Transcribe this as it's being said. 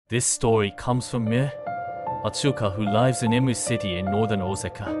This story comes from me, Atsuka, who lives in Emu City in northern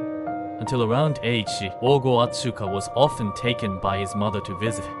Osaka. Until around age, Ogo Atsuka was often taken by his mother to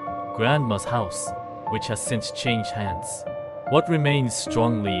visit Grandma's house, which has since changed hands. What remains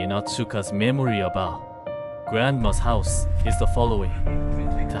strongly in Atsuka's memory about Grandma's house is the following.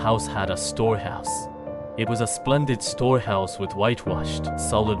 The house had a storehouse. It was a splendid storehouse with whitewashed,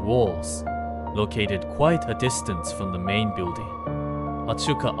 solid walls, located quite a distance from the main building.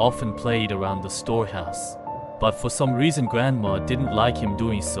 Atsuka often played around the storehouse, but for some reason Grandma didn't like him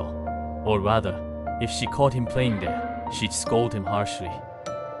doing so. Or rather, if she caught him playing there, she'd scold him harshly.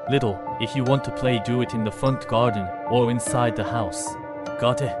 "Little, if you want to play, do it in the front garden or inside the house.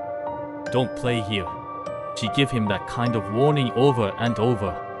 Got it? Don't play here." She'd give him that kind of warning over and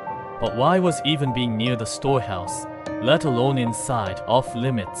over. But why was even being near the storehouse, let alone inside, off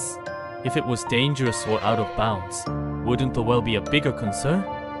limits? If it was dangerous or out of bounds, wouldn't the well be a bigger concern?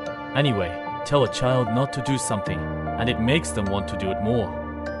 Anyway, tell a child not to do something, and it makes them want to do it more.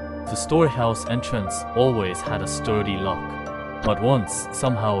 The storehouse entrance always had a sturdy lock, but once,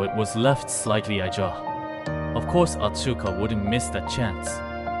 somehow it was left slightly ajar. Of course Atsuka wouldn't miss that chance,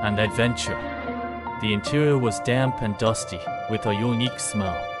 and adventure. The interior was damp and dusty, with a unique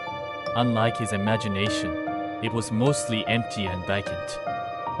smell. Unlike his imagination, it was mostly empty and vacant.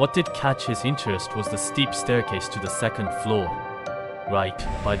 What did catch his interest was the steep staircase to the second floor, right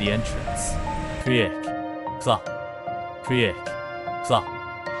by the entrance. Kriek, klak, kriek, klak.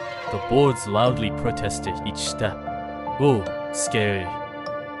 The boards loudly protested each step. Ooh, scary.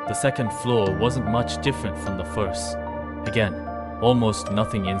 The second floor wasn't much different from the first. Again, almost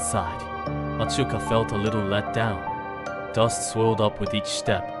nothing inside. Atsuka felt a little let down. Dust swirled up with each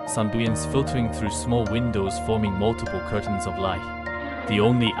step, sunbeams filtering through small windows forming multiple curtains of light. The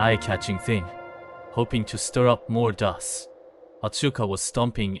only eye-catching thing, hoping to stir up more dust. Atsuka was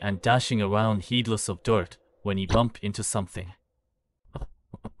stomping and dashing around heedless of dirt when he bumped into something.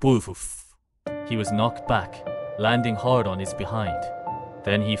 Poof! He was knocked back, landing hard on his behind.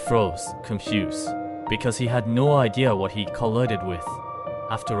 Then he froze, confused, because he had no idea what he collided with.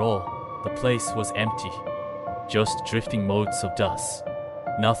 After all, the place was empty. Just drifting motes of dust.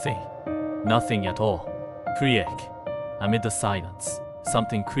 Nothing. Nothing at all. Kriek. Amid the silence,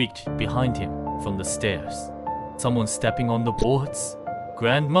 something creaked behind him from the stairs. Someone stepping on the boards?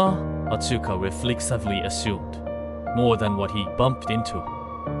 Grandma? Atsuka reflexively assumed. More than what he bumped into.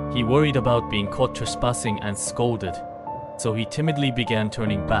 He worried about being caught trespassing and scolded, so he timidly began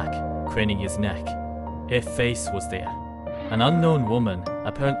turning back, craning his neck. A face was there. An unknown woman,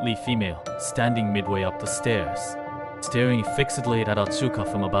 apparently female, standing midway up the stairs, staring fixedly at Atsuka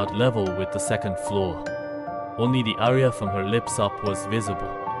from about level with the second floor. Only the area from her lips up was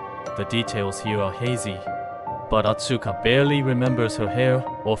visible. The details here are hazy, but Atsuka barely remembers her hair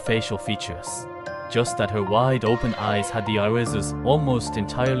or facial features. Just that her wide open eyes had the irises almost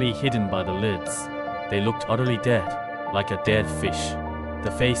entirely hidden by the lids. They looked utterly dead, like a dead fish.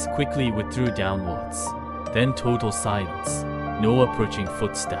 The face quickly withdrew downwards. Then total silence. No approaching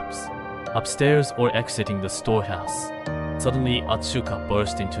footsteps. Upstairs or exiting the storehouse. Suddenly Atsuka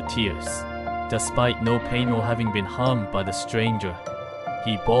burst into tears. Despite no pain or having been harmed by the stranger,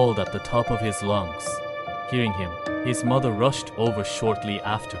 he bawled at the top of his lungs. Hearing him, his mother rushed over shortly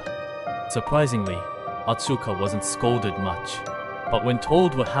after. Surprisingly, Atsuka wasn't scolded much, but when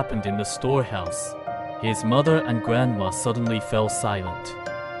told what happened in the storehouse, his mother and grandma suddenly fell silent.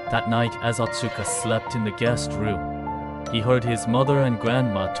 That night, as Atsuka slept in the guest room, he heard his mother and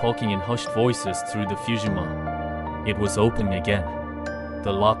grandma talking in hushed voices through the fujima. It was open again.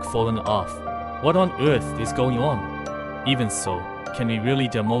 The lock fallen off. What on earth is going on? Even so, can we really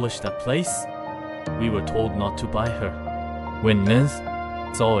demolish that place? We were told not to by her. When Nez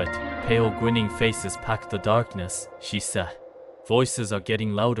saw it, pale grinning faces packed the darkness, she said. Voices are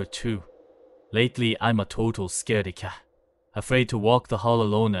getting louder too. Lately I'm a total scaredy cat. Afraid to walk the hall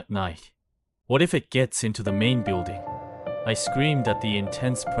alone at night. What if it gets into the main building? I screamed at the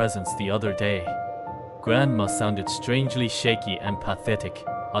intense presence the other day. Grandma sounded strangely shaky and pathetic,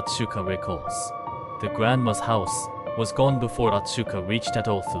 Atsuka recalls. The grandma's house was gone before Atsuka reached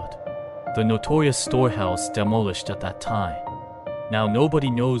adulthood. The notorious storehouse demolished at that time. Now nobody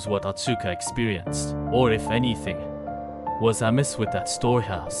knows what Atsuka experienced, or if anything was amiss with that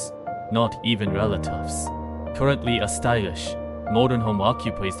storehouse, not even relatives. Currently a stylish, modern home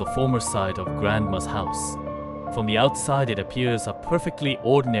occupies the former side of Grandma's house. From the outside it appears a perfectly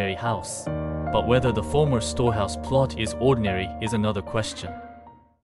ordinary house, but whether the former storehouse plot is ordinary is another question.